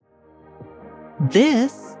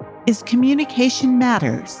This is Communication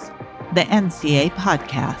Matters, the NCA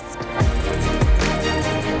podcast.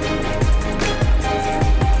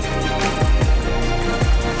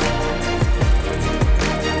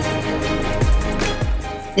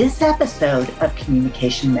 This episode of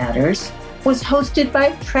Communication Matters was hosted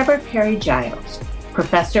by Trevor Parry-Giles,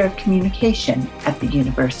 Professor of Communication at the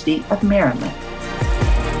University of Maryland.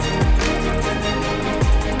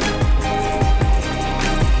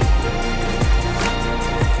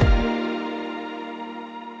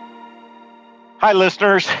 Hi,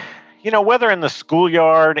 listeners. Whether in the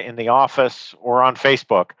schoolyard, in the office, or on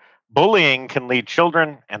Facebook, bullying can lead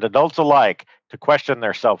children and adults alike to question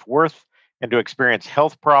their self-worth and to experience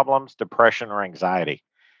health problems, depression, or anxiety.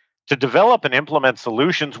 To develop and implement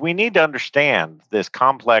solutions, we need to understand this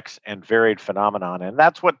complex and varied phenomenon. And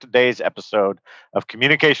that's what today's episode of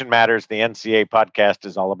Communication Matters, the NCA podcast,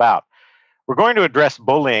 is all about. We're going to address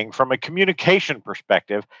bullying from a communication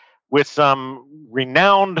perspective with some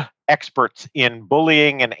renowned experts in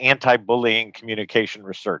bullying and anti-bullying communication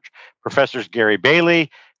research, Professors Gary Bailey,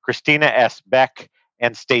 Christina S. Beck,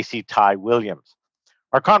 and Stacy Tye Williams.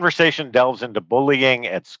 Our conversation delves into bullying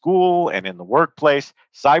at school and in the workplace,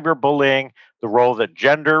 cyberbullying, the role that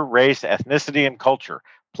gender, race, ethnicity, and culture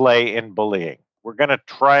play in bullying. We're going to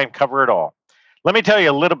try and cover it all. Let me tell you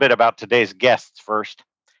a little bit about today's guests first.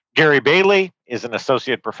 Gary Bailey is an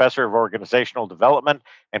associate professor of organizational development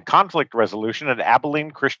and conflict resolution at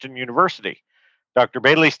Abilene Christian University. Dr.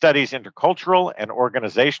 Bailey studies intercultural and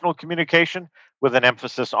organizational communication with an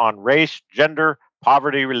emphasis on race, gender,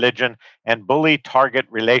 poverty, religion, and bully-target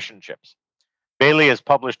relationships. Bailey has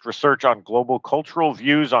published research on global cultural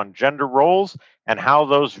views on gender roles and how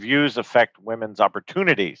those views affect women's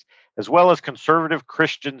opportunities, as well as conservative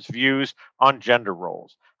Christians' views on gender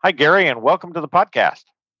roles. Hi, Gary, and welcome to the podcast.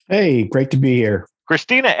 Hey, great to be here.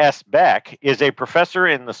 Christina S. Beck is a professor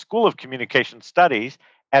in the School of Communication Studies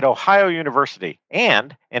at Ohio University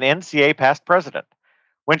and an NCA past president.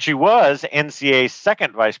 When she was NCA's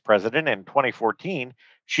second vice president in 2014,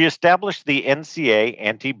 she established the NCA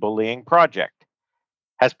Anti-Bullying Project.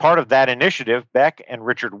 As part of that initiative, Beck and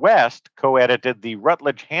Richard West co-edited the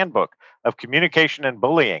Rutledge Handbook of Communication and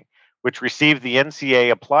Bullying, which received the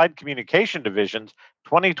NCA Applied Communication Division's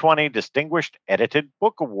 2020 Distinguished Edited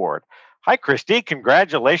Book Award. Hi, Christy.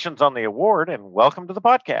 Congratulations on the award and welcome to the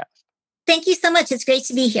podcast. Thank you so much. It's great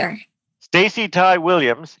to be here. Stacy Tye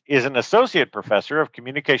Williams is an associate professor of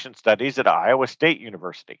communication studies at Iowa State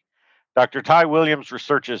University. Dr. Tye Williams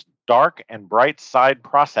researches dark and bright side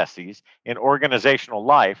processes in organizational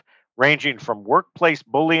life, ranging from workplace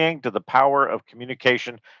bullying to the power of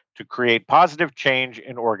communication to create positive change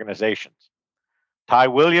in organizations. Tye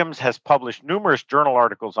Williams has published numerous journal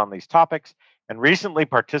articles on these topics and recently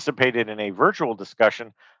participated in a virtual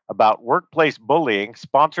discussion about workplace bullying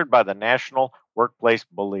sponsored by the National Workplace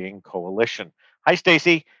Bullying Coalition. Hi,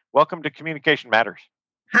 Stacy. Welcome to Communication Matters.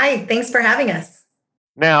 Hi, thanks for having us.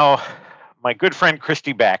 Now, my good friend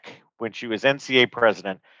Christy Beck, when she was NCA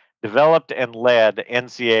president, developed and led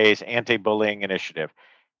NCA's anti-bullying initiative.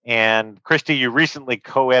 And Christy, you recently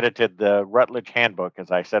co-edited the Rutledge Handbook, as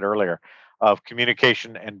I said earlier, of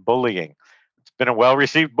Communication and Bullying. It's been a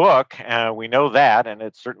well-received book. We know that, and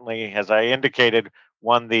it certainly, as I indicated,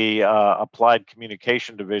 won the Applied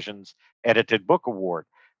Communication Division's Edited Book Award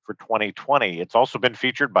for 2020. It's also been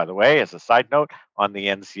featured, by the way, as a side note, on the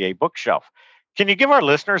NCA bookshelf. Can you give our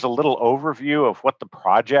listeners a little overview of what the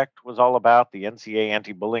project was all about, the NCA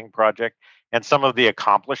Anti-Bullying Project, and some of the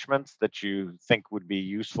accomplishments that you think would be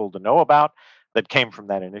useful to know about that came from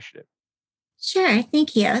that initiative? Sure,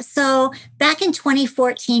 thank you. So back in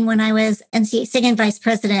 2014, when I was NCA second vice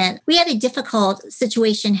president, we had a difficult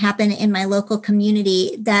situation happen in my local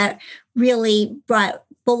community that really brought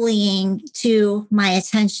bullying to my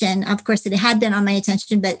attention. Of course, it had been on my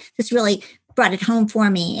attention, but this really brought it home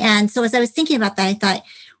for me. And so as I was thinking about that, I thought,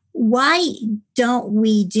 why don't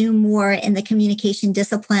we do more in the communication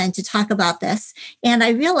discipline to talk about this? And I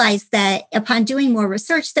realized that upon doing more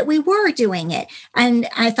research that we were doing it. And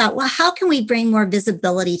I thought, well, how can we bring more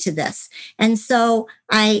visibility to this? And so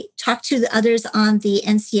I talked to the others on the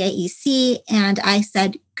NCAEC and I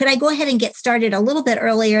said, could I go ahead and get started a little bit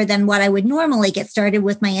earlier than what I would normally get started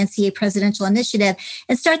with my NCA presidential initiative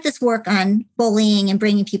and start this work on bullying and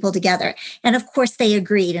bringing people together? And of course, they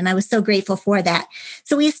agreed, and I was so grateful for that.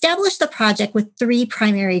 So we established the project with three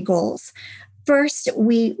primary goals. First, I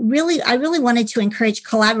really wanted to encourage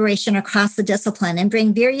collaboration across the discipline and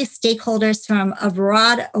bring various stakeholders from a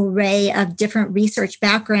broad array of different research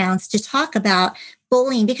backgrounds to talk about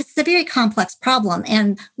bullying, because it's a very complex problem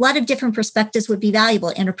and a lot of different perspectives would be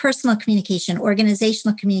valuable. Interpersonal communication,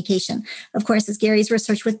 organizational communication, of course, is Gary's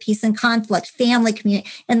research with peace and conflict, family community,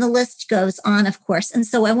 and the list goes on, of course. And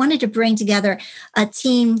so I wanted to bring together a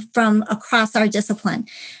team from across our discipline.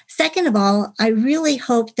 Second of all, I really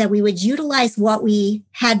hoped that we would utilize what we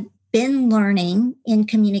had been learning in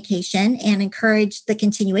communication and encourage the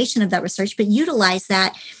continuation of that research, but utilize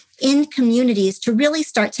that in communities to really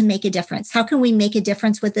start to make a difference. How can we make a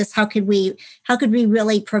difference with this? How could we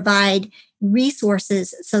really provide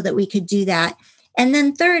resources so that we could do that? And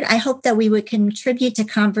then third, I hope that we would contribute to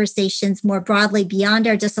conversations more broadly beyond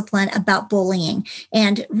our discipline about bullying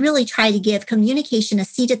and really try to give communication a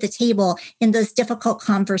seat at the table in those difficult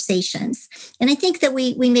conversations. And I think that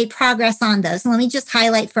we made progress on those. And let me just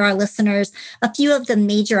highlight for our listeners a few of the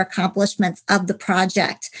major accomplishments of the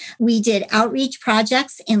project. We did outreach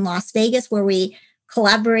projects in Las Vegas where we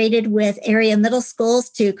collaborated with area middle schools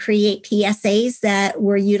to create PSAs that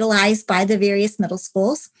were utilized by the various middle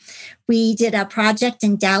schools. We did a project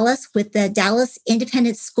in Dallas with the Dallas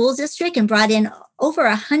Independent School District and brought in over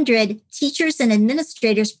 100 teachers and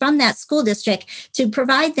administrators from that school district to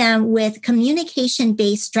provide them with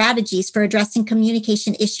communication-based strategies for addressing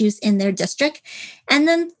communication issues in their district. And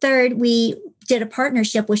then third, we did a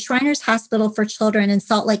partnership with Shriners Hospital for Children in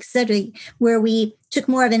Salt Lake City, where we took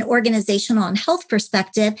more of an organizational and health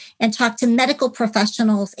perspective and talked to medical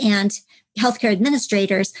professionals and healthcare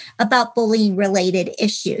administrators about bullying-related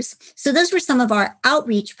issues. So those were some of our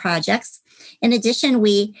outreach projects. In addition,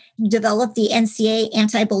 we developed the NCA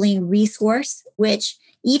anti-bullying resource, which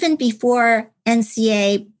even before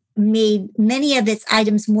NCA made many of its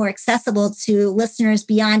items more accessible to listeners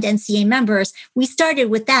beyond NCA members, we started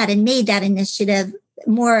with that and made that initiative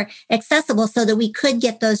more accessible so that we could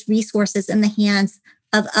get those resources in the hands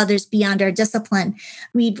of others beyond our discipline.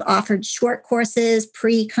 We've offered short courses,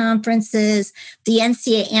 pre-conferences, the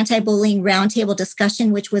NCA anti-bullying roundtable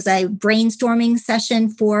discussion, which was a brainstorming session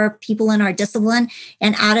for people in our discipline.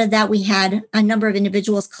 And out of that, we had a number of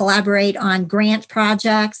individuals collaborate on grant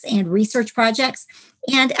projects and research projects.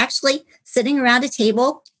 And actually, sitting around a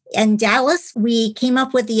table in Dallas, we came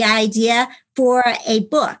up with the idea for a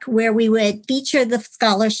book where we would feature the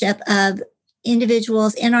scholarship of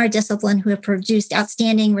individuals in our discipline who have produced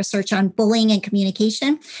outstanding research on bullying and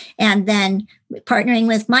communication. And then partnering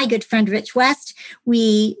with my good friend, Rich West,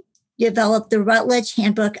 we developed the Rutledge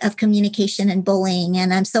Handbook of Communication and Bullying.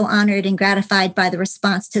 And I'm so honored and gratified by the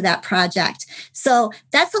response to that project. So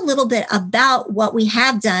that's a little bit about what we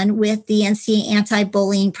have done with the NCA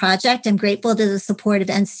Anti-Bullying Project. I'm grateful to the support of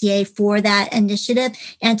NCA for that initiative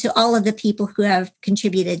and to all of the people who have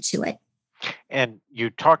contributed to it. And you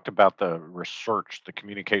talked about the research, the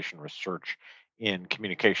communication research in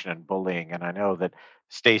communication and bullying. And I know that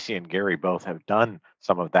Stacy and Gary both have done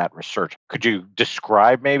some of that research. Could you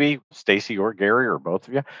describe maybe, Stacy or Gary or both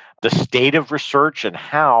of you, the state of research and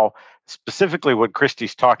how specifically what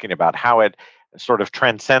Christy's talking about, how it sort of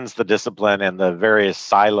transcends the discipline and the various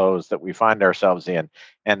silos that we find ourselves in,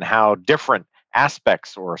 and how different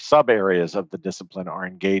aspects or sub areas of the discipline are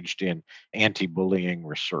engaged in anti-bullying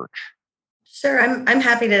research? Sure, I'm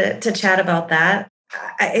happy to chat about that.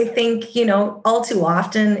 I think, all too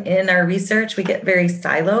often in our research, we get very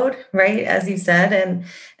siloed, right? As you said.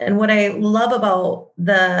 And what I love about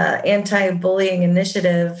the anti-bullying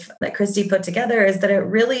initiative that Christy put together is that it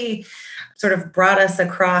really sort of brought us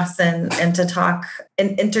across and to talk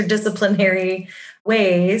in interdisciplinary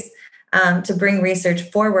ways to bring research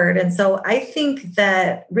forward. And so I think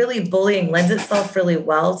that really bullying lends itself really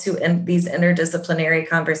well to these interdisciplinary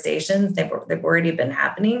conversations. They've already been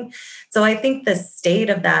happening. So I think the state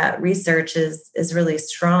of that research is really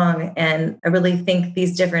strong. And I really think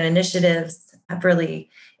these different initiatives have really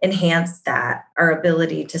enhanced that, our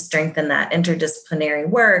ability to strengthen that interdisciplinary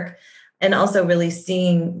work, and also really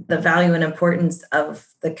seeing the value and importance of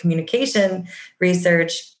the communication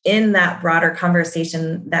research in that broader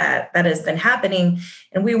conversation that has been happening.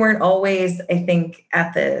 And we weren't always, I think,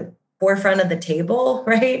 at the forefront of the table,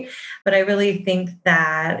 right? But I really think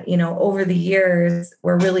that, over the years,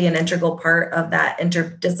 we're really an integral part of that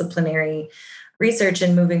interdisciplinary research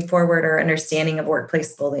and moving forward our understanding of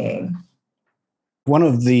workplace bullying. One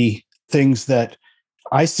of the things that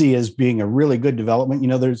I see as being a really good development,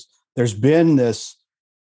 there's been this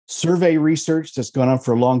survey research that's gone on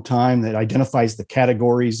for a long time that identifies the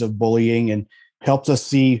categories of bullying and helps us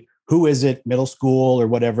see who is it, middle school or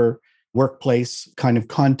whatever, workplace kind of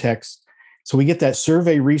context. So we get that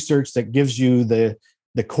survey research that gives you the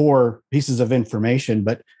core pieces of information.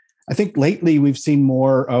 But I think lately we've seen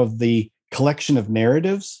more of the collection of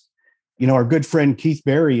narratives Our good friend Keith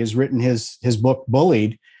Barry has written his book,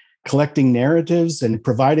 Bullied, collecting narratives and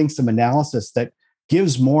providing some analysis that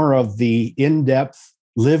gives more of the in-depth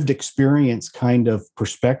lived experience kind of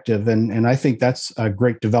perspective. And I think that's a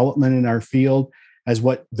great development in our field as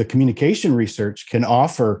what the communication research can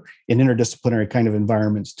offer in interdisciplinary kind of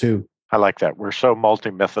environments too. I like that. We're so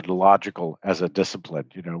multi-methodological as a discipline.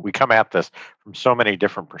 We come at this from so many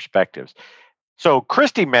different perspectives. So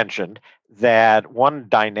Christy mentioned that one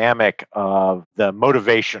dynamic of the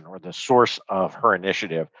motivation or the source of her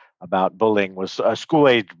initiative about bullying was a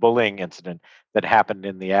school-age bullying incident that happened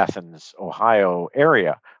in the Athens, Ohio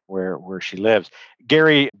area where she lives.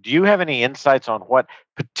 Gary, do you have any insights on what,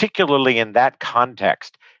 particularly in that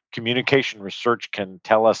context, communication research can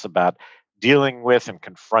tell us about dealing with and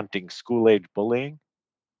confronting school-age bullying?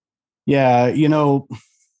 Yeah,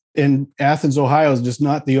 in Athens, Ohio is just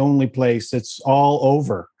not the only place. It's all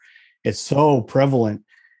over. It's so prevalent.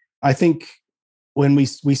 I think when we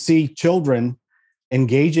see children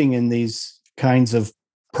engaging in these kinds of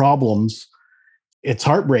problems, it's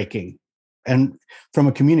heartbreaking. And from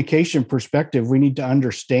a communication perspective, we need to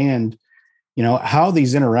understand, how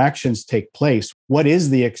these interactions take place. What is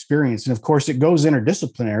the experience? And of course, it goes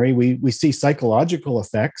interdisciplinary. We see psychological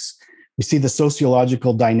effects. We see the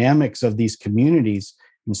sociological dynamics of these communities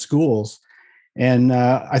in schools. And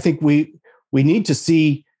I think we need to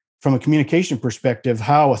see from a communication perspective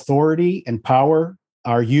how authority and power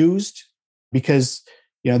are used, because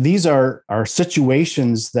these are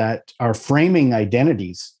situations that are framing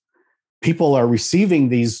identities. People are receiving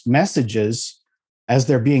these messages as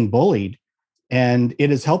they're being bullied, and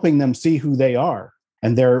it is helping them see who they are.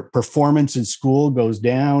 And their performance in school goes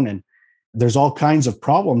down, and there's all kinds of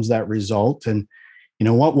problems that result. And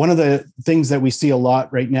one of the things that we see a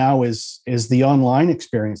lot right now is the online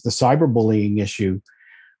experience, the cyberbullying issue,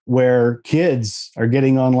 where kids are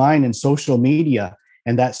getting online in social media,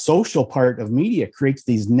 and that social part of media creates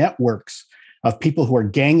these networks of people who are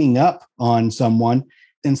ganging up on someone.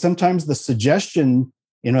 And sometimes the suggestion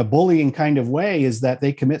in a bullying kind of way is that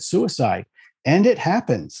they commit suicide, and it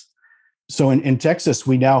happens. So in Texas,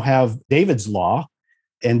 we now have David's Law,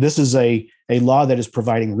 and this is a law that is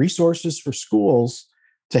providing resources for schools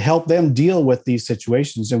to help them deal with these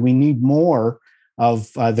situations. And we need more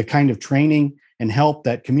of the kind of training and help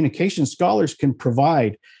that communication scholars can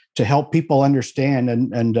provide to help people understand,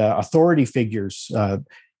 and authority figures,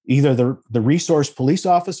 either the resource police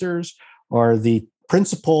officers or the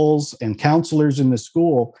principals and counselors in the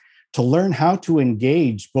school, to learn how to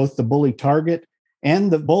engage both the bully target and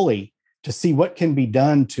the bully to see what can be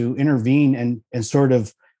done to intervene and sort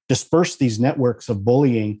of disperse these networks of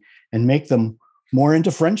bullying and make them more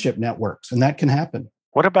into friendship networks. And that can happen.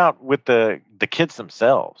 What about with the kids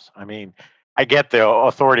themselves? I mean, I get the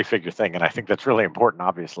authority figure thing, and I think that's really important,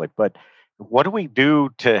 obviously. But what do we do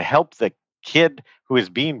to help the kid who is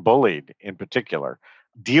being bullied in particular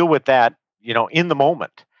deal with that, in the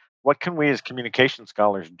moment? What can we as communication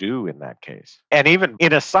scholars do in that case? And even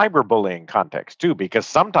in a cyberbullying context too, because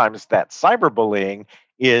sometimes that cyberbullying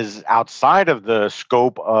is outside of the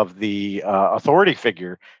scope of the authority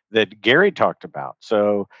figure that Gary talked about.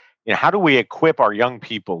 So, how do we equip our young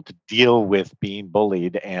people to deal with being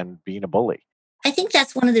bullied and being a bully? I think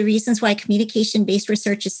that's one of the reasons why communication-based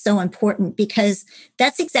research is so important, because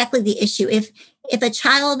that's exactly the issue. If a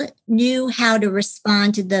child knew how to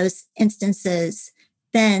respond to those instances,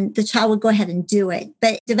 then the child would go ahead and do it.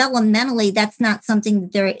 But developmentally, that's not something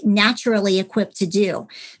that they're naturally equipped to do.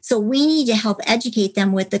 So we need to help educate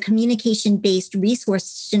them with the communication-based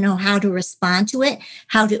resources to know how to respond to it,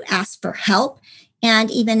 how to ask for help.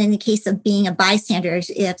 And even in the case of being a bystander,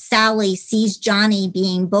 if Sally sees Johnny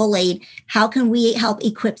being bullied, how can we help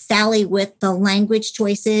equip Sally with the language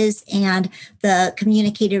choices and the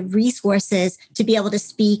communicative resources to be able to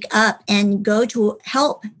speak up and go to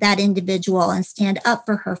help that individual and stand up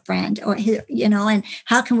for her friend, or, and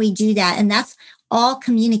how can we do that? And that's all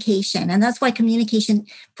communication. And that's why communication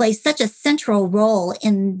plays such a central role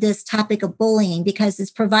in this topic of bullying, because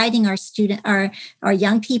it's providing our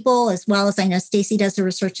young people, as well as I know Stacy does the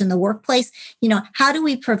research in the workplace, how do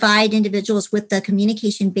we provide individuals with the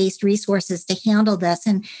communication-based resources to handle this?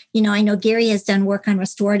 And, I know Gary has done work on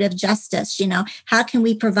restorative justice. How can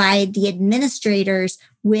we provide the administrators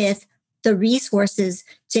with the resources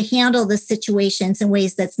to handle the situations in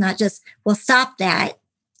ways that's not just, well, stop that.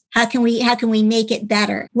 How can we make it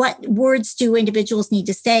better? What words do individuals need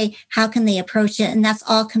to say? How can they approach it? And that's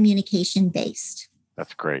all communication based.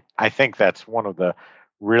 That's great. I think that's one of the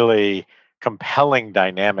really compelling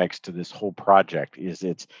dynamics to this whole project is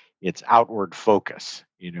its outward focus,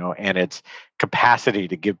 and its capacity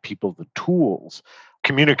to give people the tools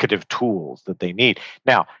communicative tools that they need.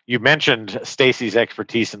 Now, you mentioned Stacy's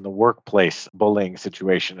expertise in the workplace bullying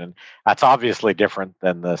situation, and that's obviously different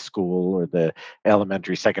than the school or the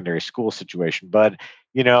elementary, secondary school situation. But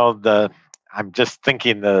I'm just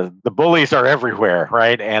thinking the bullies are everywhere,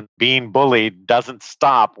 right? And being bullied doesn't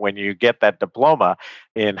stop when you get that diploma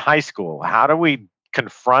in high school. How do we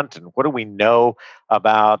confront and what do we know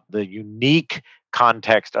about the unique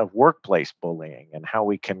context of workplace bullying and how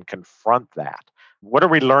we can confront that? What are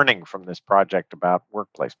we learning from this project about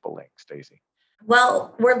workplace bullying, Stacy?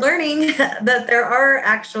 Well, we're learning that there are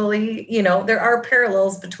actually, there are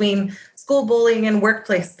parallels between school bullying and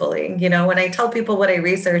workplace bullying. When I tell people what I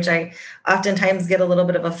research, I oftentimes get a little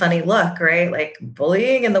bit of a funny look, right? Like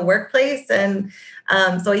bullying in the workplace. And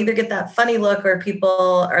so I either get that funny look or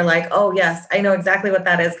people are like, oh, yes, I know exactly what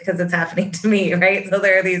that is because it's happening to me, right? So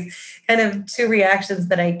there are these kind of two reactions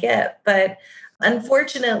that I get. But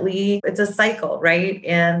unfortunately, it's a cycle, right?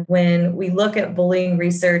 And when we look at bullying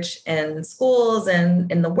research in schools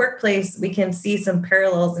and in the workplace, we can see some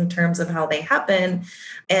parallels in terms of how they happen.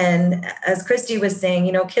 And as Christy was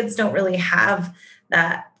saying, kids don't really have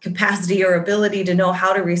that capacity or ability to know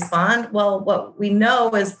how to respond. Well, what we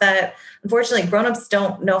know is that unfortunately, grownups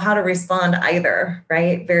don't know how to respond either,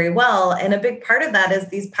 right? Very well. And a big part of that is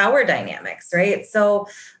these power dynamics, right? So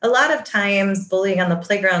a lot of times bullying on the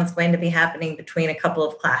playground is going to be happening between a couple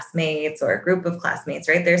of classmates or a group of classmates,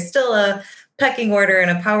 right? There's still a pecking order and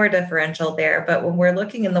a power differential there. But when we're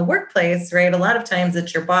looking in the workplace, right, a lot of times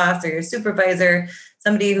it's your boss or your supervisor,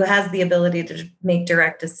 somebody who has the ability to make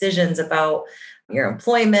direct decisions about your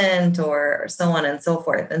employment or so on and so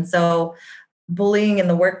forth. And so bullying in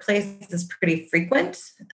the workplace is pretty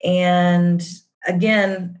frequent. And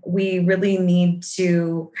again, we really need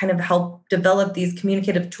to kind of help develop these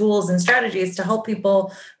communicative tools and strategies to help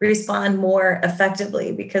people respond more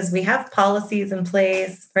effectively because we have policies in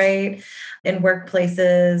place, right? In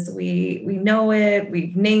workplaces, we know it,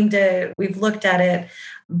 we've named it, we've looked at it,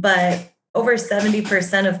 but over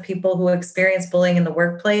 70% of people who experience bullying in the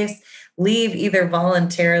workplace leave either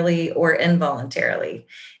voluntarily or involuntarily.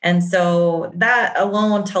 And so that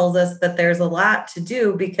alone tells us that there's a lot to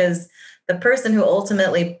do because the person who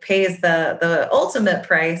ultimately pays the ultimate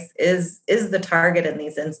price is the target in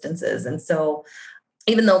these instances. And so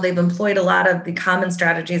even though they've employed a lot of the common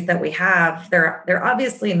strategies that we have, they're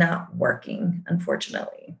obviously not working,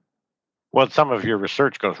 unfortunately. Well, some of your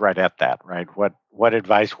research goes right at that, right? What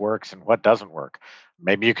advice works and what doesn't work?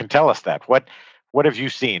 Maybe you can tell us that. What have you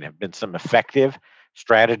seen have been some effective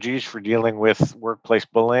strategies for dealing with workplace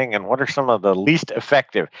bullying? And what are some of the least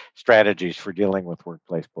effective strategies for dealing with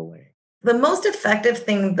workplace bullying? The most effective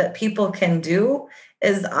thing that people can do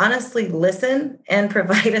is honestly listen and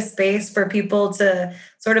provide a space for people to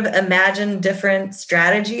sort of imagine different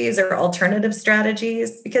strategies or alternative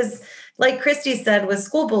strategies. Because like Christy said with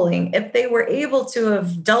school bullying, if they were able to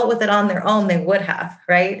have dealt with it on their own, they would have,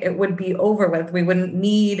 right? It would be over with. We wouldn't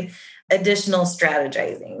need additional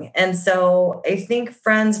strategizing. And so I think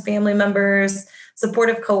friends, family members,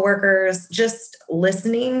 supportive coworkers, just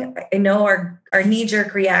listening. I know our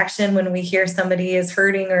knee-jerk reaction when we hear somebody is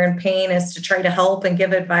hurting or in pain is to try to help and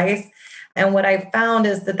give advice. And what I found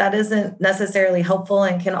is that isn't necessarily helpful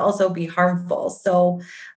and can also be harmful. So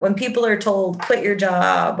when people are told, quit your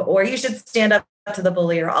job, or you should stand up to the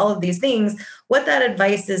bully, or all of these things, what that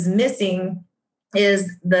advice is missing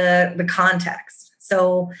is the context.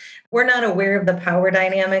 So we're not aware of the power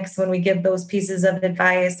dynamics when we give those pieces of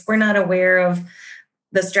advice. We're not aware of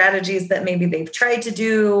the strategies that maybe they've tried to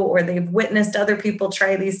do, or they've witnessed other people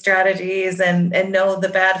try these strategies and know the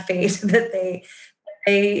bad fate that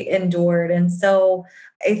they endured. And so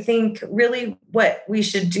I think really what we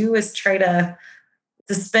should do is try to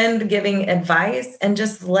suspend giving advice and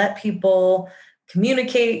just let people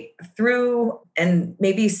communicate through and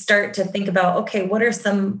maybe start to think about, okay, what are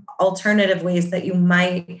some alternative ways that you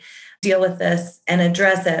might deal with this and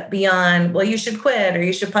address it beyond, well, you should quit or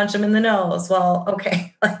you should punch them in the nose. Well,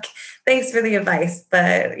 okay, like, thanks for the advice,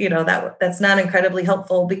 but that's not incredibly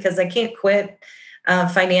helpful because I can't quit.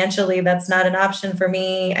 Financially, that's not an option for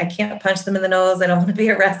me. I can't punch them in the nose. I don't want to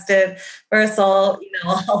be arrested for assault,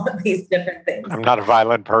 all of these different things. I'm not a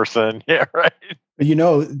violent person. Yeah, right.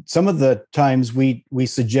 Some of the times we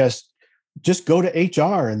suggest just go to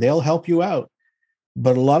HR and they'll help you out.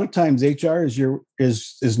 But a lot of times HR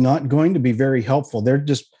is not going to be very helpful. They're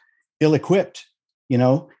just ill-equipped,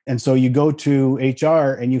 and so you go to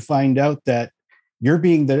HR and you find out that you're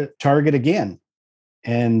being the target again,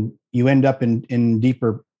 and you end up in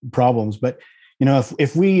deeper problems. But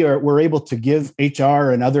if we're able to give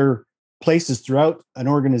HR and other places throughout an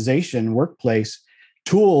organization, workplace,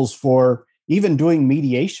 tools for even doing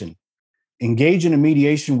mediation. Engage in a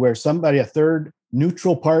mediation where somebody, a third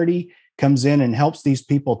neutral party, comes in and helps these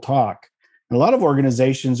people talk. And a lot of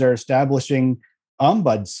organizations are establishing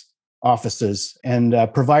ombuds offices and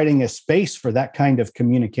providing a space for that kind of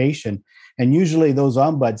communication. And usually those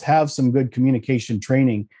ombuds have some good communication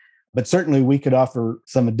training, but certainly we could offer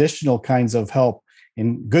some additional kinds of help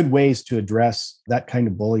in good ways to address that kind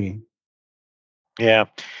of bullying. Yeah.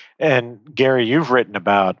 And Gary, you've written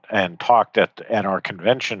about and talked at our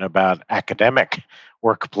convention about academic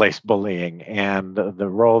workplace bullying and the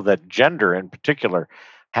role that gender in particular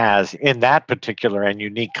has in that particular and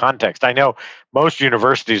unique context. I know most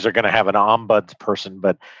universities are going to have an ombuds person,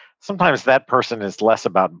 but sometimes that person is less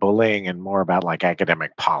about bullying and more about like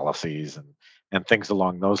academic policies and things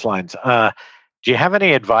along those lines. Do you have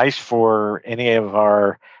any advice for any of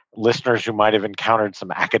our listeners who might have encountered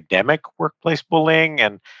some academic workplace bullying,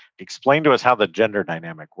 and explain to us how the gender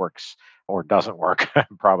dynamic works or doesn't work,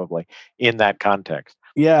 probably, in that context?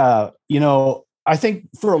 Yeah, I think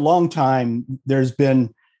for a long time, there's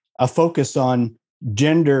been a focus on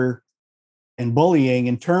gender and bullying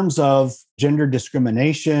in terms of gender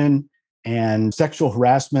discrimination and sexual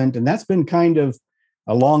harassment. And that's been kind of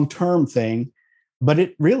a long-term thing, but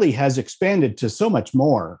it really has expanded to so much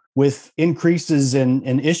more with increases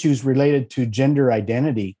in issues related to gender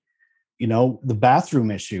identity. The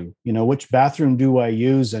bathroom issue, which bathroom do I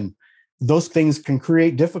use? And those things can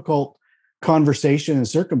create difficult conversation and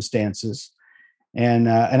circumstances. And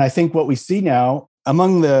I think what we see now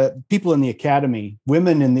among the people in the academy,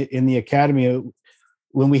 women in the academy,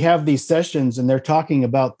 when we have these sessions and they're talking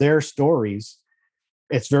about their stories,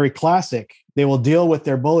 it's very classic. They will deal with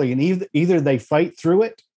their bullying, and either they fight through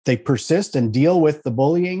it, they persist and deal with the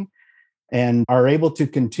bullying and are able to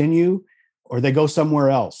continue, or they go somewhere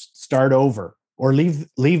else, start over, or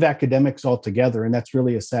leave academics altogether. And that's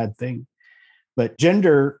really a sad thing. But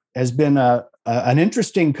gender has been an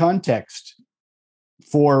interesting context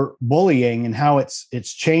for bullying and how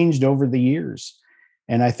it's changed over the years.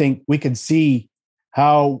 And I think we could see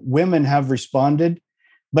how women have responded,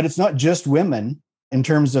 but it's not just women in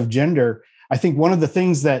terms of gender. I think one of the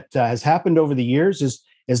things that has happened over the years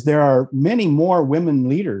is there are many more women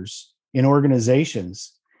leaders in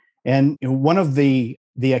organizations. And one of the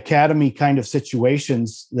academy kind of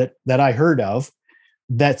situations that I heard of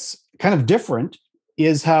that's kind of different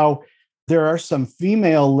is how there are some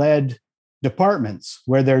female-led departments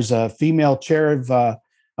where there's a female chair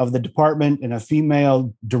of the department and a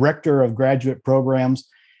female director of graduate programs.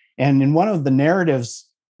 And in one of the narratives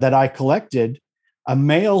that I collected, a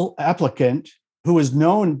male applicant who is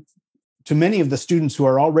known to many of the students who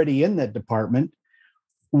are already in that department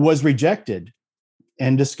was rejected,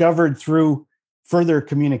 and discovered through further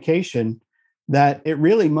communication that it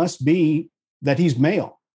really must be that he's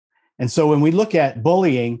male. And so when we look at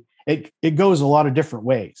bullying, it goes a lot of different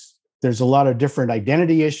ways. There's a lot of different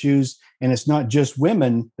identity issues, and it's not just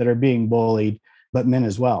women that are being bullied, but men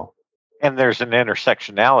as well. And there's an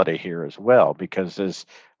intersectionality here as well, because as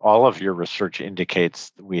all of your research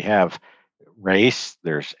indicates, we have race,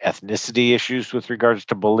 there's ethnicity issues with regards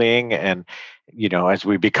to bullying. And, as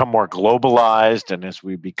we become more globalized and as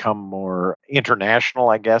we become more international,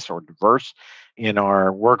 I guess, or diverse in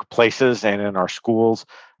our workplaces and in our schools,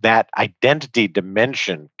 that identity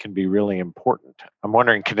dimension can be really important. I'm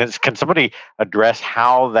wondering, can somebody address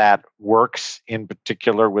how that works in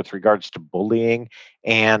particular with regards to bullying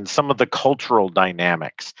and some of the cultural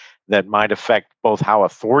dynamics that might affect both how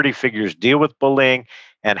authority figures deal with bullying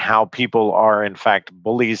and how people are in fact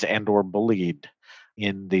bullies and or bullied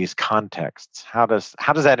in these contexts? How does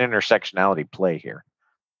that intersectionality play here?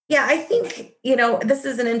 Yeah, I think, this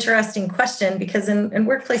is an interesting question because in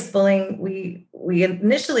workplace bullying, we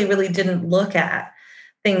initially really didn't look at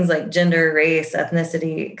things like gender, race,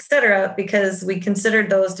 ethnicity, et cetera, because we considered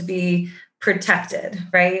those to be protected,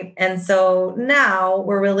 right? And so now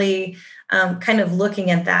we're really kind of looking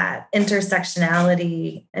at that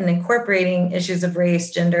intersectionality and incorporating issues of race,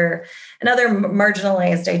 gender, and other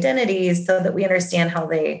marginalized identities so that we understand how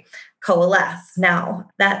they coalesce. Now,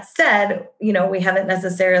 that said, we haven't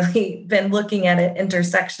necessarily been looking at it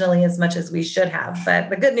intersectionally as much as we should have. But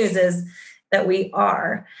the good news is that we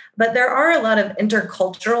are. But there are a lot of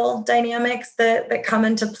intercultural dynamics that come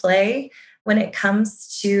into play when it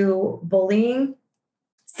comes to bullying.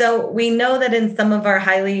 So we know that in some of our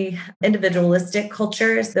highly individualistic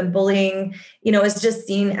cultures, the bullying, is just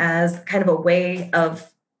seen as kind of a way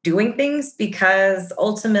of doing things because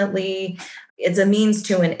ultimately it's a means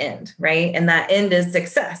to an end, right? And that end is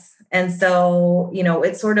success. And so,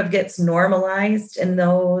 it sort of gets normalized in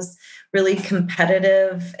those really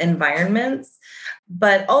competitive environments.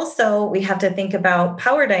 But also we have to think about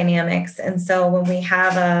power dynamics. And so when we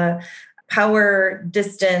have a power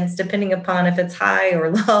distance, depending upon if it's high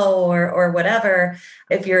or low or whatever,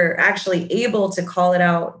 if you're actually able to call it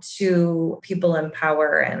out to people in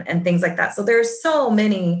power and things like that. So there's so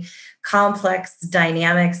many complex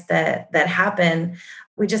dynamics that happen.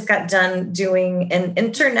 We just got done doing an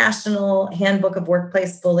international handbook of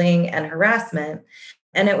workplace bullying and harassment.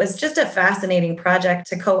 And it was just a fascinating project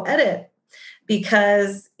to co-edit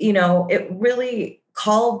because, it really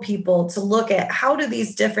called people to look at how do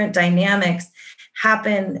these different dynamics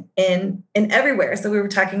happen in everywhere. So we were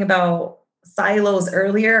talking about silos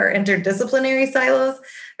earlier, interdisciplinary silos,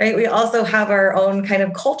 right? We also have our own kind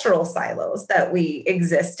of cultural silos that we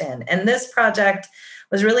exist in. And this project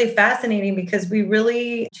was really fascinating because we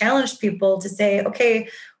really challenged people to say, okay,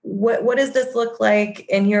 what does this look like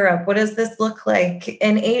in Europe? What does this look like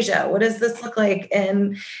in Asia? What does this look like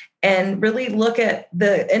and really look at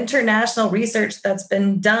the international research that's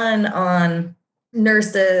been done on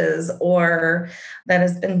nurses or that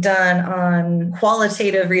has been done on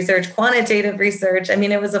qualitative research, quantitative research. I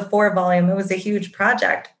mean, it was a 4-volume, it was a huge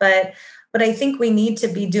project, but I think we need to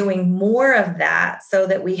be doing more of that so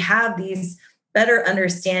that we have these better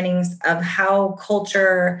understandings of how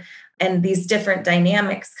culture and these different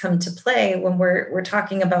dynamics come to play when we're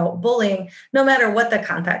talking about bullying, no matter what the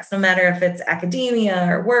context, no matter if it's academia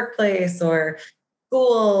or workplace or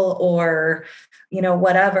school or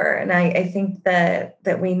whatever. And I think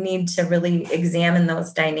that we need to really examine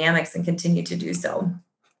those dynamics and continue to do so.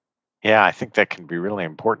 Yeah, I think that can be really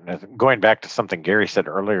important. Going back to something Gary said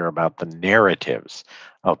earlier about the narratives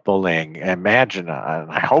of bullying, imagine,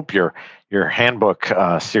 and I hope your handbook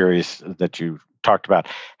series that you talked about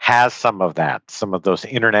has some of that, some of those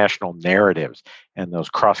international narratives and those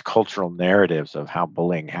cross-cultural narratives of how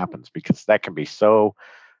bullying happens, because that can be so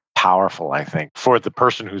powerful, I think, for the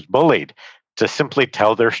person who's bullied to simply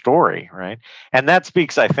tell their story, right? And that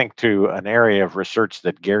speaks, I think, to an area of research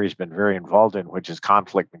that Gary's been very involved in, which is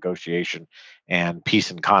conflict negotiation and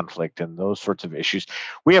peace and conflict and those sorts of issues.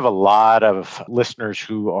 We have a lot of listeners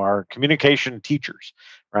who are communication teachers,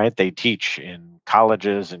 right? They teach in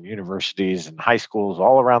colleges and universities and high schools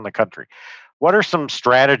all around the country. What are some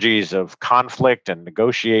strategies of conflict and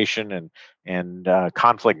negotiation and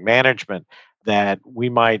conflict management that we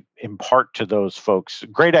might impart to those folks?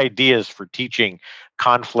 Great ideas for teaching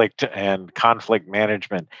conflict and conflict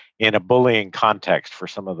management in a bullying context for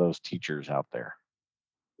some of those teachers out there.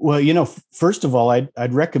 Well, first of all,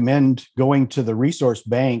 I'd recommend going to the resource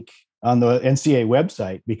bank on the NCA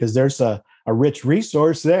website because there's a rich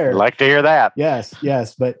resource there. I'd like to hear that. Yes.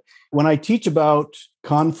 But when I teach about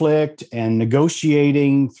conflict and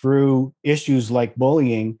negotiating through issues like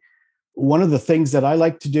bullying, one of the things that I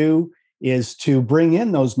like to do is to bring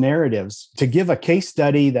in those narratives, to give a case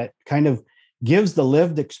study that kind of gives the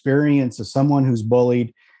lived experience of someone who's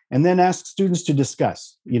bullied, and then ask students to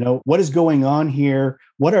discuss, what is going on here?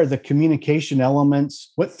 What are the communication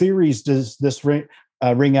elements? What theories does this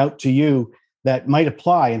ring out to you that might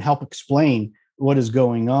apply and help explain what is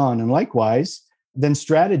going on? And likewise, then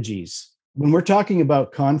strategies. When we're talking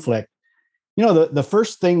about conflict, the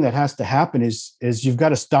first thing that has to happen is you've got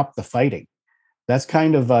to stop the fighting. That's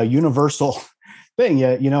kind of a universal thing.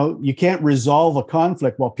 You can't resolve a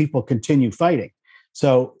conflict while people continue fighting.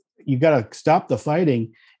 So you've got to stop the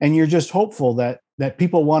fighting, and you're just hopeful that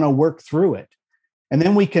people want to work through it. And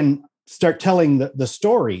then we can start telling the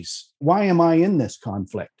stories. Why am I in this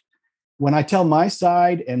conflict? When I tell my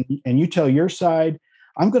side and you tell your side,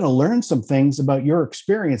 I'm going to learn some things about your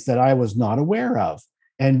experience that I was not aware of.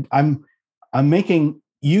 And I'm making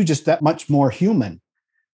you just that much more human.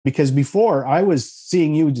 Because before I was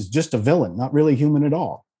seeing you as just a villain, not really human at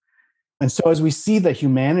all. And so as we see the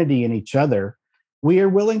humanity in each other, we are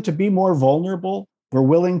willing to be more vulnerable. We're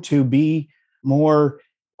willing to be more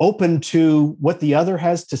open to what the other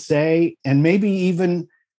has to say and maybe even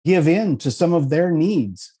give in to some of their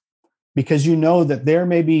needs because you know that they're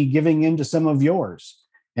maybe giving in to some of yours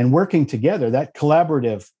and working together, that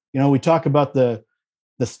collaborative. We talk about the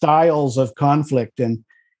styles of conflict and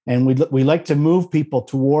we like to move people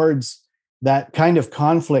towards that kind of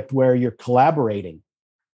conflict where you're collaborating,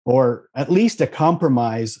 or at least a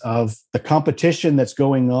compromise of the competition that's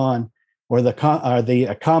going on, or the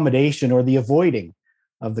accommodation or the avoiding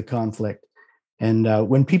of the conflict. And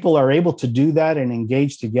when people are able to do that and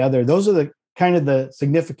engage together, those are the kind of the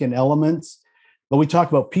significant elements. But we talk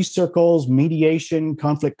about peace circles, mediation,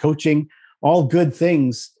 conflict coaching, all good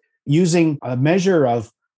things, using a measure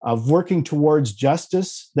of working towards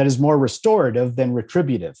justice that is more restorative than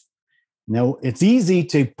retributive. No, it's easy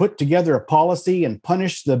to put together a policy and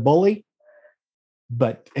punish the bully,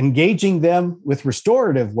 but engaging them with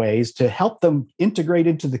restorative ways to help them integrate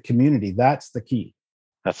into the community, that's the key.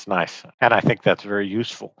 That's nice. And I think that's very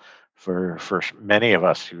useful for many of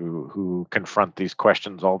us who confront these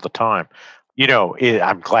questions all the time.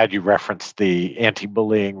 I'm glad you referenced the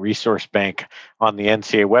anti-bullying resource bank on the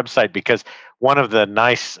NCA website, because one of the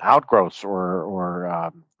nice outgrowths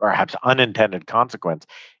or perhaps unintended consequence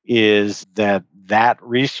is that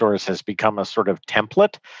resource has become a sort of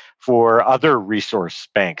template for other resource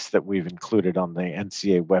banks that we've included on the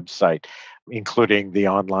NCA website, including the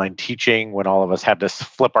online teaching when all of us had to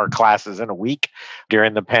flip our classes in a week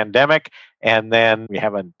during the pandemic. And then we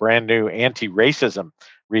have a brand new anti-racism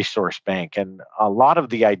resource bank. And a lot of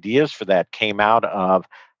the ideas for that came out of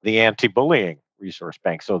the anti-bullying resource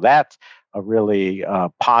bank. So that's a really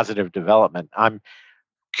positive development. I'm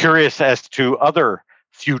curious as to other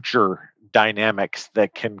future dynamics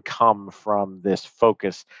that can come from this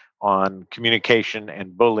focus on communication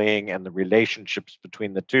and bullying and the relationships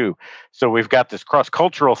between the two. So we've got this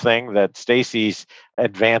cross-cultural thing that Stacy's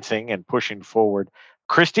advancing and pushing forward.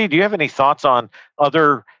 Christy, do you have any thoughts on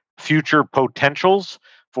other future potentials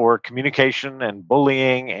for communication and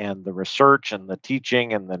bullying and the research and the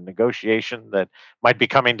teaching and the negotiation that might be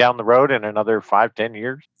coming down the road in another 5-10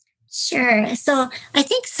 years? Sure. So I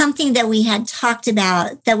think something that we had talked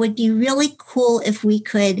about that would be really cool if we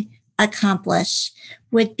could accomplish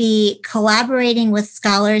would be collaborating with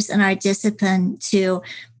scholars in our discipline to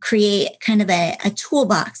create kind of a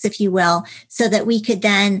toolbox, if you will, so that we could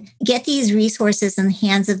then get these resources in the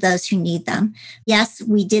hands of those who need them. Yes,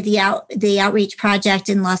 we did the outreach project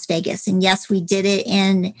in Las Vegas, and yes, we did it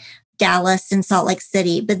in Dallas and Salt Lake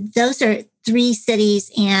City, but those are 3 cities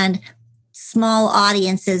and small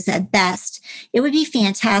audiences at best. It would be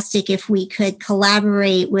fantastic if we could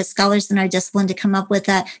collaborate with scholars in our discipline to come up with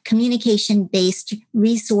a communication-based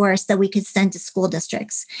resource that we could send to school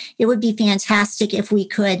districts. It would be fantastic if we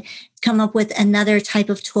could come up with another type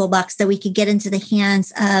of toolbox that we could get into the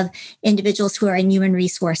hands of individuals who are in human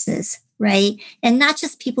resources, right? And not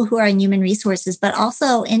just people who are in human resources, but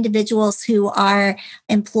also individuals who are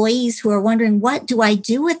employees who are wondering, what do I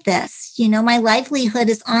do with this? My livelihood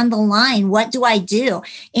is on the line. What do I do?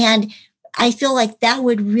 And I feel like that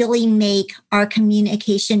would really make our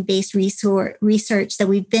communication-based research that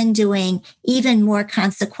we've been doing even more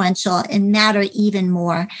consequential and matter even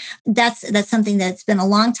more. That's something that's been a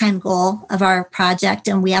long time goal of our project,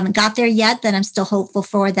 and we haven't got there yet, but I'm still hopeful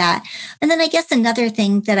for that. And then I guess another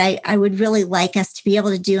thing that I would really like us to be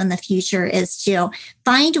able to do in the future is to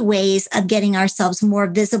find ways of getting ourselves more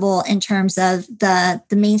visible in terms of the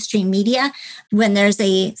mainstream media. When there's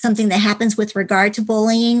something that happens with regard to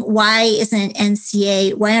bullying, why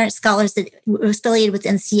aren't scholars that are affiliated with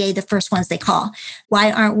NCA the first ones they call?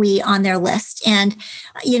 Why aren't we on their list? And,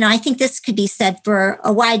 I think this could be said for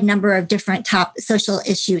a wide number of different social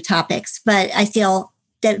issue topics, but I feel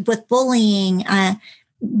that with bullying,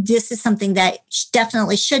 this is something that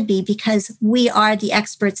definitely should be, because we are the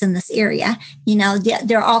experts in this area.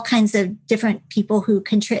 There are all kinds of different people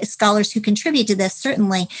scholars who contribute to this,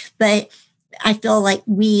 certainly, but I feel like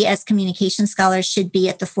we as communication scholars should be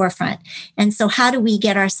at the forefront. And so how do we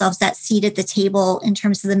get ourselves that seat at the table in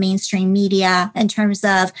terms of the mainstream media, in terms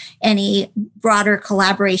of any broader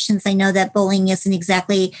collaborations? I know that bullying isn't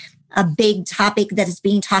exactly a big topic that is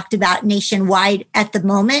being talked about nationwide at the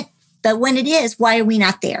moment, but when it is, why are we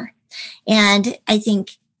not there? And I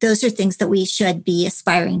think those are things that we should be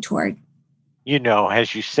aspiring toward.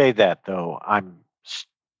 As you say that, though, I'm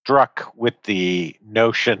struck with the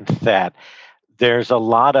notion that there's a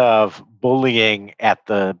lot of bullying at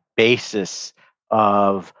the basis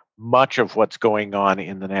of much of what's going on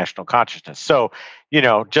in the national consciousness. So,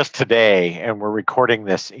 just today, and we're recording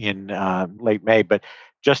this in late May, but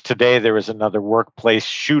just today there was another workplace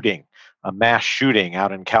shooting, a mass shooting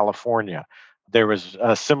out in California. There was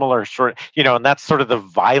a similar sort of, and that's sort of the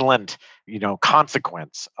violent,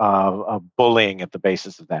 consequence of bullying at the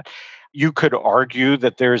basis of that. You could argue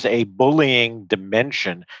that there's a bullying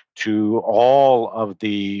dimension to all of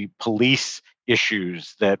the police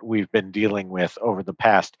issues that we've been dealing with over the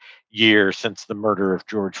past year since the murder of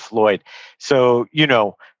George Floyd. So,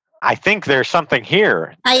 I think there's something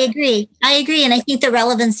here. I agree. And I think the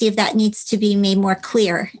relevancy of that needs to be made more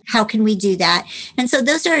clear. How can we do that? And so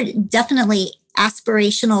those are definitely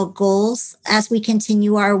aspirational goals as we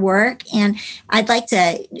continue our work. And I'd like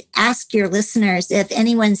to ask your listeners if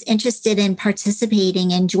anyone's interested in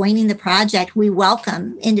participating and joining the project. We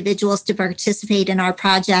welcome individuals to participate in our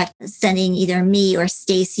project, sending either me or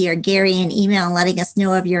Stacy or Gary an email and letting us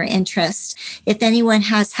know of your interest. If anyone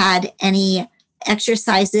has had any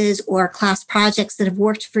exercises or class projects that have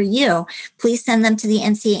worked for you, please send them to the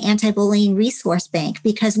NCA Anti-Bullying Resource Bank,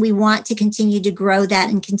 because we want to continue to grow that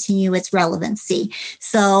and continue its relevancy.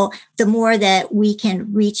 So the more that we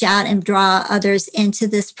can reach out and draw others into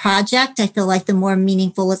this project, I feel like the more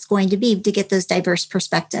meaningful it's going to be to get those diverse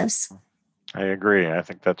perspectives. I agree. I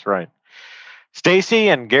think that's right. Stacy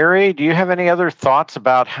and Gary, do you have any other thoughts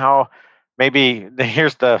about how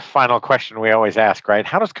here's the final question we always ask, right?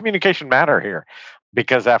 How does communication matter here?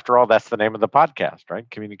 Because after all, that's the name of the podcast, right?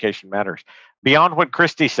 Communication matters. Beyond what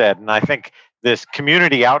Christy said, and I think this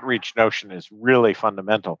community outreach notion is really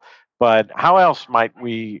fundamental, but how else might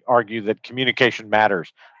we argue that communication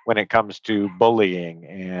matters when it comes to bullying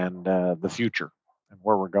and the future and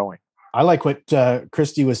where we're going? I like what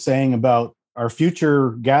Christy was saying about our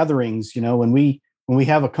future gatherings. When we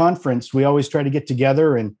have a conference, we always try to get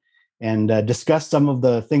together and discuss some of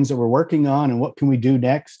the things that we're working on and what can we do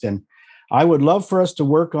next. And I would love for us to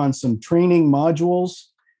work on some training modules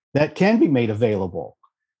that can be made available.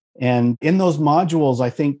 And in those modules, I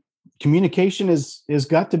think communication is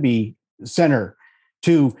got to be center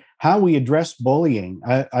to how we address bullying.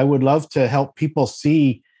 I would love to help people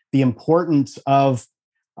see the importance of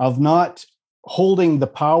not holding the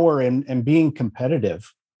power and being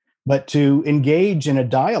competitive, but to engage in a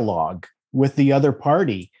dialogue with the other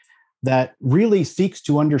party that really seeks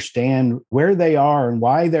to understand where they are and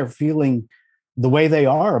why they're feeling the way they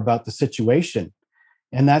are about the situation.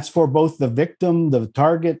 And that's for both the victim, the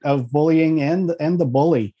target of bullying, and the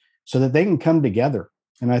bully, so that they can come together.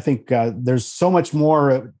 And I think there's so much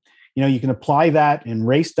more, you can apply that in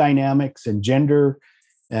race dynamics and gender,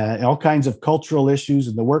 all kinds of cultural issues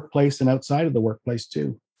in the workplace and outside of the workplace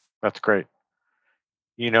too. That's great.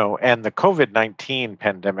 And the COVID-19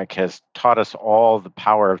 pandemic has taught us all the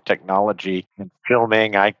power of technology and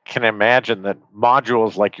filming. I can imagine that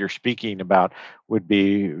modules like you're speaking about would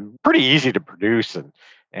be pretty easy to produce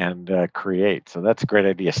and create. So that's a great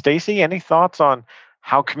idea. Stacy, any thoughts on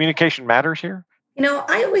how communication matters here?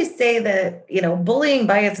 I always say that, bullying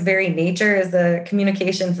by its very nature is a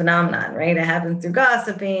communication phenomenon, right? It happens through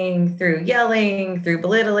gossiping, through yelling, through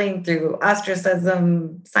belittling, through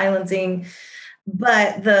ostracism, silencing.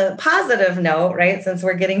 But the positive note, right, since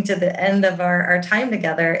we're getting to the end of our time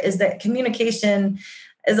together, is that communication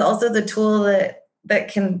is also the tool that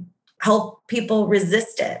can help people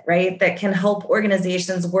resist it, right? That can help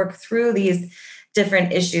organizations work through these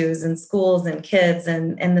different issues in schools and kids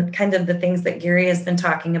and the kind of the things that Gary has been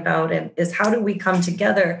talking about, and is how do we come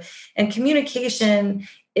together? And communication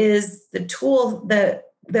is the tool that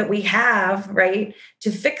we have, right,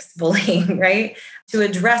 to fix bullying, right, to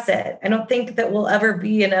address it. I don't think that we'll ever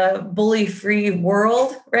be in a bully-free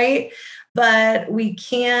world, right? But we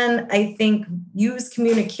can, I think, use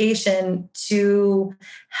communication to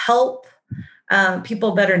help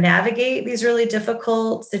people better navigate these really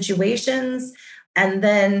difficult situations. And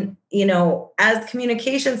then, as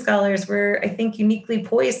communication scholars, we're, I think, uniquely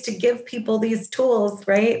poised to give people these tools,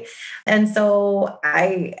 right? And so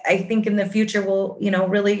I think in the future we'll,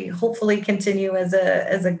 really hopefully continue as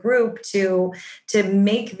a group to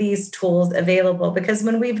make these tools available. Because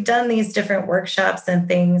when we've done these different workshops and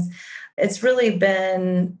things, it's really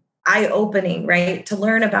been eye-opening, right? To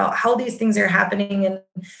learn about how these things are happening in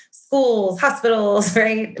schools, hospitals,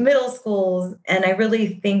 right? Middle schools. And I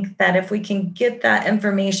really think that if we can get that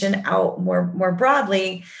information out more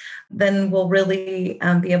broadly, then we'll really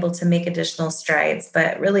be able to make additional strides.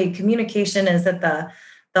 But really, communication is at the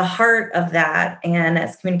heart of that. And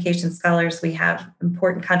as communication scholars, we have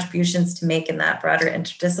important contributions to make in that broader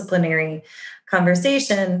interdisciplinary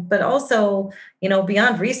conversation, but also,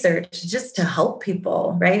 beyond research, just to help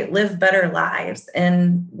people, right, live better lives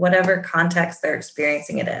in whatever context they're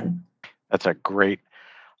experiencing it in. That's a great,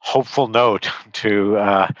 hopeful note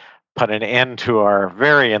to put an end to our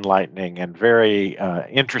very enlightening and very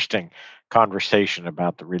interesting conversation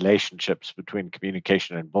about the relationships between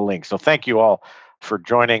communication and bullying. So thank you all for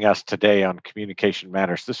joining us today on Communication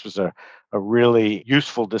Matters. This was a really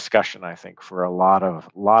useful discussion, I think, for a lot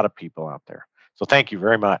of people out there. So thank you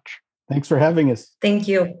very much. Thanks for having us. Thank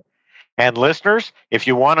you. And listeners, if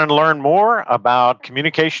you want to learn more about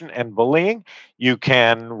communication and bullying, you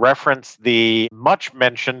can reference the much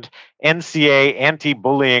mentioned NCA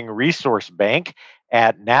Anti-Bullying Resource Bank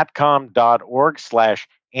at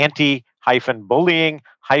natcom.org/anti-bullying-resource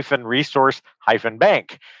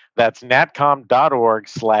anti-bullying-resource-bank. That's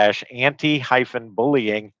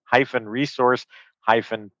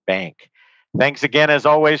natcom.org/anti-bullying-resource-bank. Thanks again, as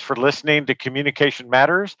always, for listening to Communication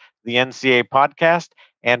Matters, the NCA podcast.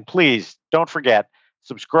 And please don't forget,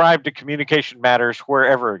 subscribe to Communication Matters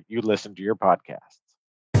wherever you listen to your podcasts.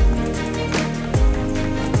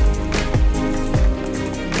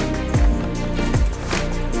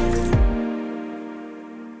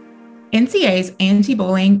 NCA's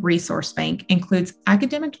Anti-Bullying Resource Bank includes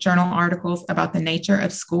academic journal articles about the nature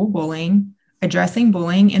of school bullying, addressing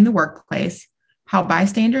bullying in the workplace, how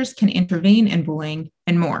bystanders can intervene in bullying,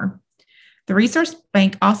 and more. The resource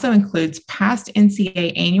bank also includes past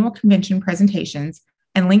NCA annual convention presentations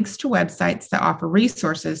and links to websites that offer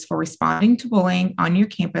resources for responding to bullying on your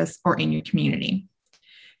campus or in your community.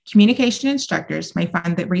 Communication instructors may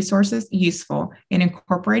find the resources useful in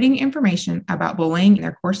incorporating information about bullying in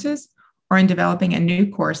their courses or in developing a new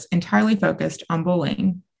course entirely focused on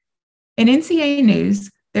bullying. In NCA news,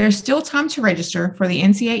 there is still time to register for the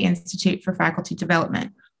NCA Institute for Faculty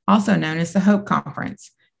Development, also known as the HOPE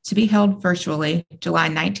Conference, to be held virtually July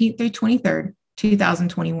 19th through 23rd,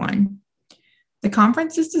 2021. The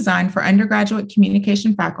conference is designed for undergraduate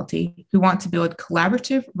communication faculty who want to build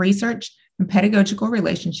collaborative research and pedagogical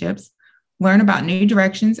relationships, learn about new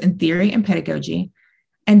directions in theory and pedagogy,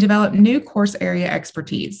 and develop new course area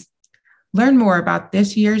expertise. Learn more about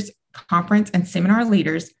this year's conference and seminar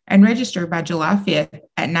leaders and register by July 5th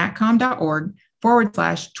at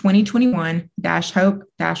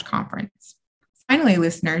natcom.org/2021-HOPE-conference. Finally,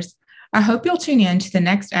 listeners, I hope you'll tune in to the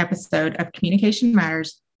next episode of Communication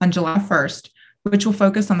Matters on July 1st, which will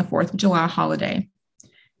focus on the 4th of July holiday.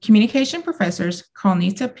 Communication professors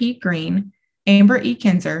Carlnita P. Green, Amber E.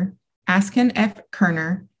 Kinzer, Askin F.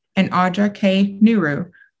 Kerner, and Audra K. Nuru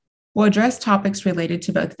will address topics related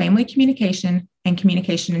to both family communication and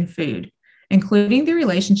communication in food, including the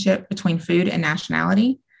relationship between food and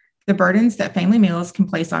nationality, the burdens that family meals can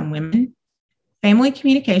place on women, family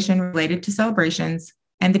communication related to celebrations,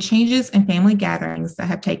 and the changes in family gatherings that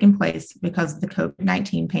have taken place because of the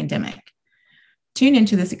COVID-19 pandemic. Tune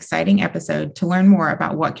into this exciting episode to learn more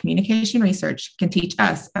about what communication research can teach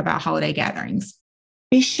us about holiday gatherings.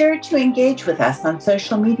 Be sure to engage with us on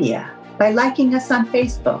social media by liking us on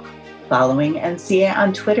Facebook, following NCA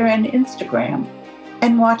on Twitter and Instagram,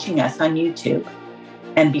 and watching us on YouTube.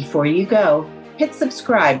 And before you go, hit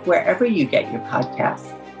subscribe wherever you get your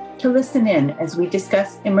podcasts to listen in as we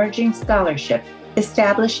discuss emerging scholarship,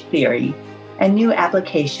 established theory, and new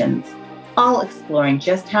applications, all exploring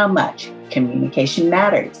just how much communication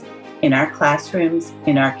matters in our classrooms,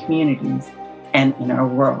 in our communities, and in our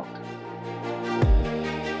world.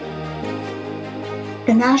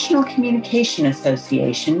 The National Communication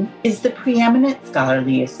Association is the preeminent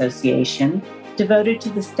scholarly association devoted to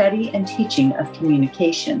the study and teaching of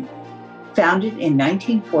communication. Founded in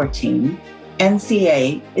 1914,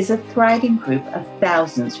 NCA is a thriving group of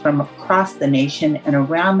thousands from across the nation and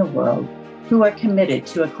around the world who are committed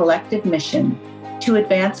to a collective mission to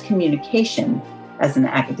advance communication as an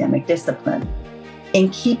academic discipline. In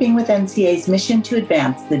keeping with NCA's mission to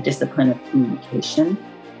advance the discipline of communication,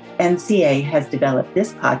 NCA has developed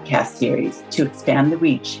this podcast series to expand the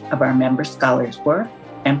reach of our member scholars' work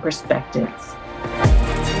and perspectives.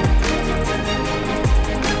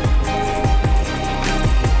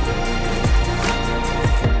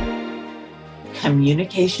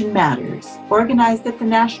 Communication Matters, organized at the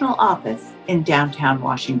National Office in downtown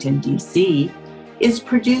Washington, D.C., is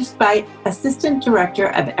produced by Assistant Director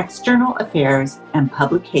of External Affairs and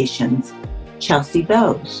Publications, Chelsea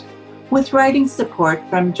Bowes, with writing support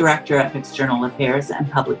from Director of External Affairs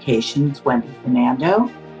and Publications, Wendy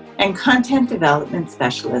Fernando, and Content Development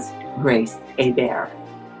Specialist, Grace Hebert.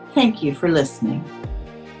 Thank you for listening.